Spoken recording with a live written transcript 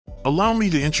Allow me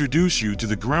to introduce you to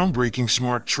the groundbreaking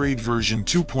Smart Trade version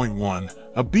 2.1,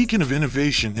 a beacon of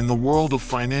innovation in the world of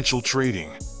financial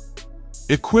trading.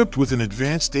 Equipped with an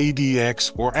advanced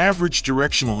ADX or average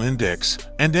directional index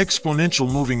and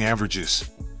exponential moving averages,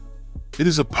 it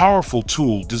is a powerful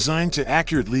tool designed to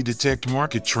accurately detect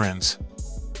market trends.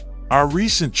 Our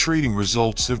recent trading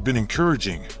results have been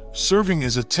encouraging, serving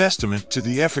as a testament to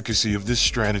the efficacy of this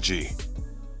strategy.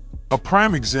 A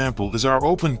prime example is our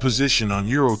open position on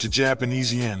Euro to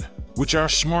Japanese yen, which our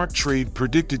Smart Trade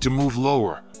predicted to move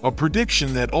lower, a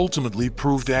prediction that ultimately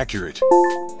proved accurate.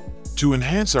 To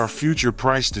enhance our future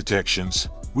price detections,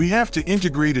 we have to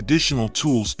integrate additional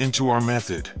tools into our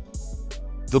method.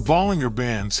 The Bollinger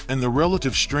Bands and the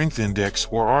Relative Strength Index,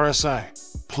 or RSI,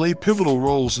 play pivotal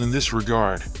roles in this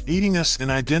regard, aiding us in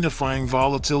identifying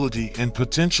volatility and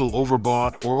potential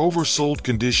overbought or oversold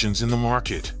conditions in the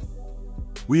market.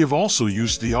 We have also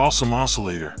used the Awesome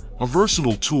Oscillator, a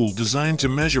versatile tool designed to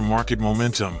measure market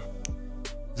momentum.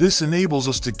 This enables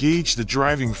us to gauge the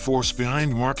driving force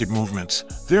behind market movements,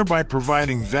 thereby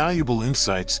providing valuable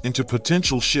insights into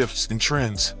potential shifts in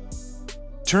trends.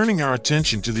 Turning our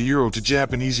attention to the Euro to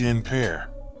Japanese yen pair,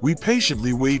 we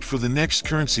patiently wait for the next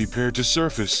currency pair to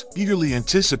surface, eagerly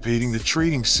anticipating the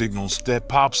trading signals that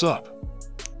pops up.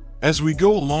 As we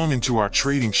go along into our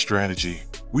trading strategy,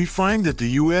 we find that the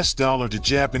US dollar to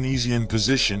Japanese yen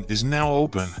position is now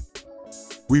open.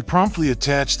 We promptly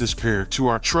attach this pair to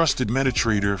our trusted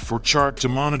Metatrader IV chart to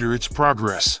monitor its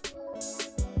progress.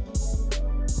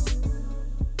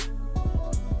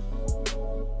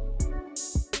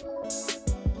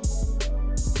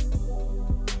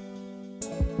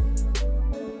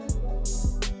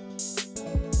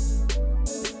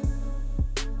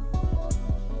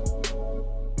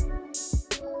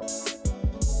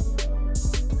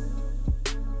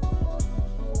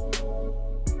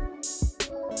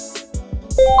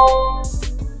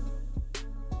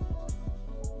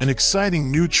 An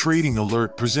exciting new trading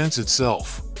alert presents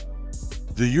itself.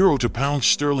 The Euro to pound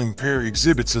sterling pair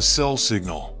exhibits a sell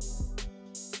signal.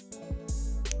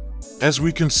 As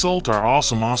we consult our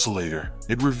Awesome Oscillator,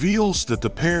 it reveals that the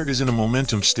pair is in a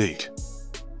momentum state.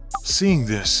 Seeing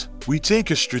this, we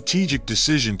take a strategic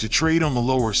decision to trade on the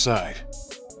lower side.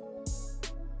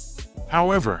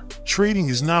 However, trading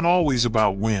is not always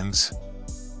about wins.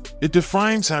 It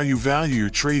defines how you value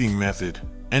your trading method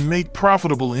and make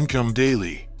profitable income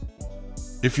daily.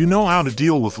 If you know how to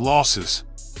deal with losses,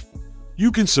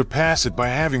 you can surpass it by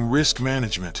having risk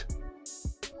management.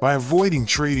 By avoiding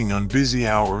trading on busy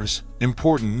hours,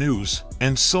 important news,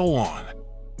 and so on.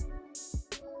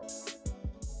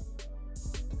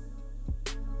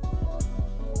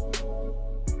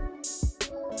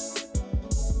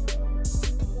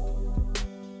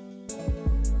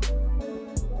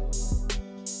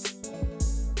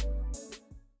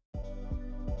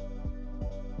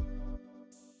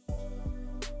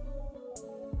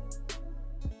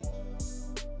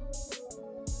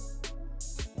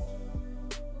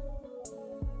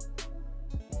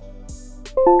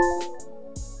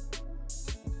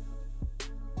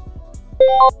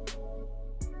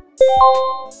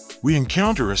 We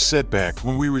encounter a setback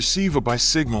when we receive a buy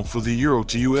signal for the Euro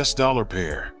to US dollar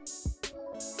pair.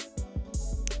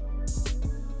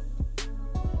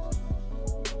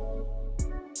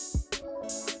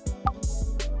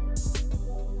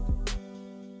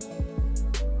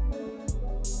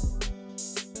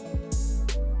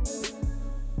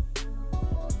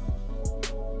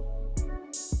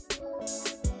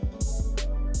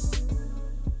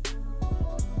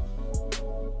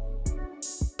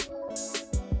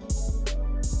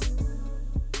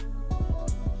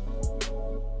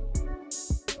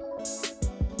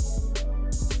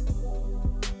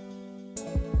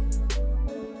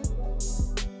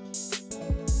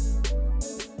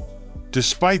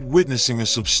 Despite witnessing a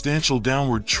substantial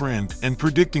downward trend and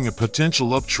predicting a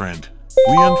potential uptrend,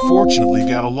 we unfortunately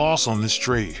got a loss on this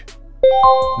trade.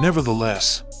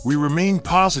 Nevertheless, we remain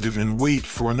positive and wait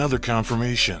for another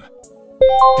confirmation.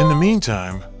 In the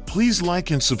meantime, please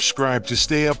like and subscribe to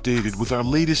stay updated with our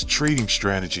latest trading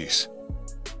strategies.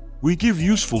 We give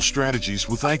useful strategies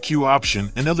with IQ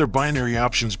Option and other binary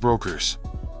options brokers.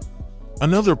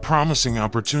 Another promising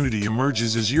opportunity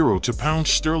emerges as Euro to pound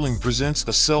sterling presents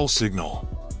a sell signal.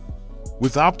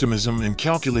 With optimism and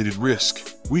calculated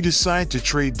risk, we decide to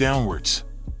trade downwards.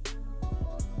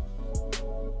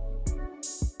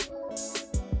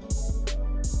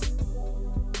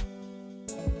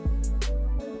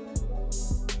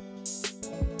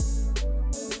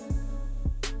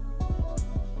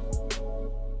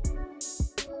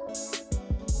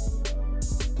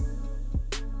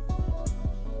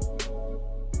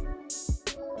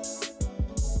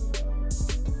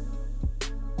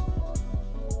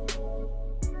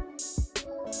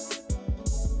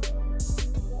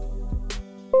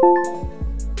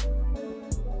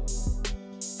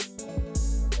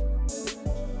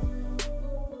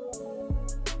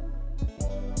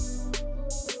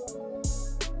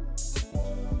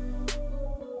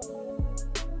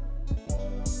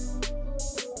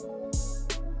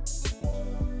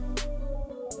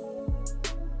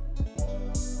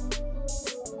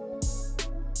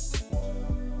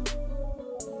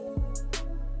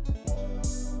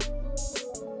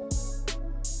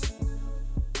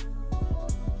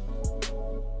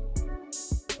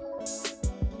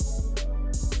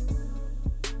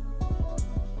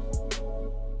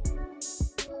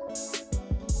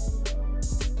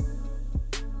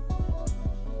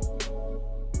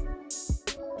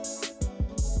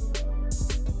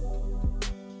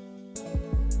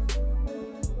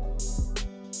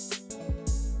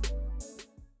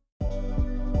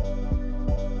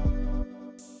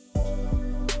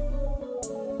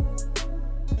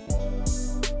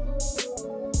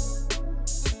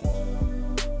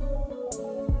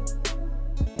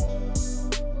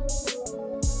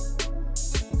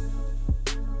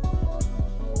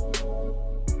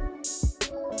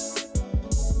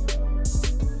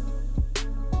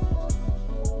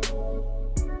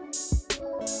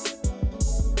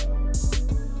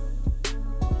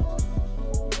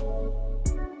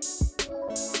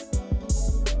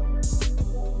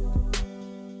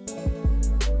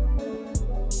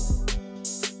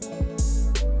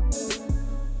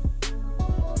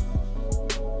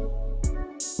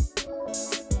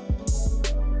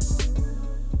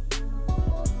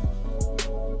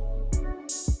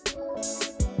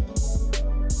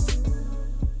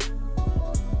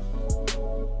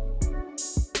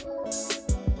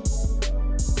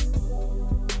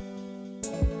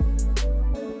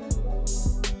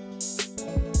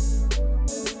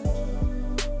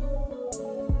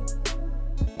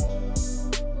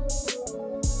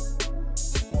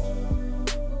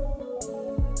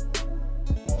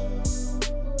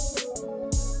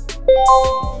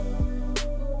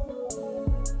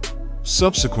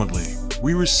 Subsequently,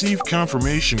 we received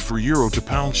confirmation for euro to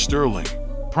pound sterling,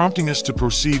 prompting us to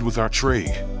proceed with our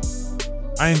trade.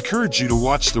 I encourage you to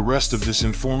watch the rest of this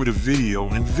informative video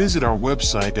and visit our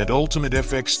website at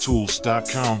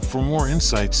ultimatefxtools.com for more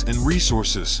insights and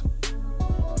resources.